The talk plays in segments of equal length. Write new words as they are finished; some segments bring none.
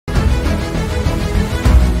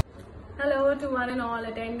hello to one and all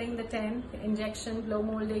attending the 10th Injection, Blow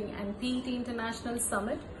Molding and PET International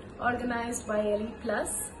Summit organized by LE+.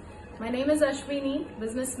 My name is Ashvini,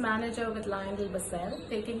 Business Manager with Poojary Basell,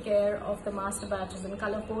 taking care of the master batches and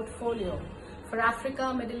color portfolio for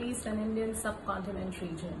Africa, Middle East and Indian subcontinent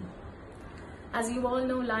region. As you all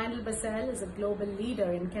know, Poojary Basell is a global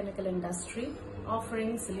leader in chemical industry,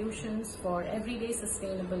 offering solutions for everyday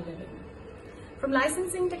sustainable living. From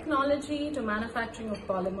licensing technology to manufacturing of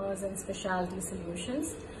polymers and specialty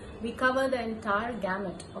solutions, we cover the entire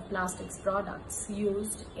gamut of plastics products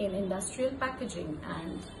used in industrial packaging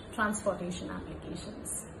and transportation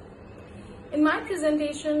applications. In my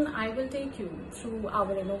presentation, I will take you through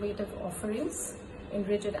our innovative offerings in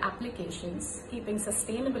rigid applications, keeping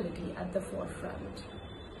sustainability at the forefront.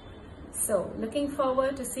 So, looking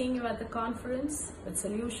forward to seeing you at the conference with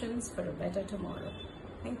solutions for a better tomorrow.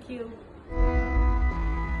 Thank you.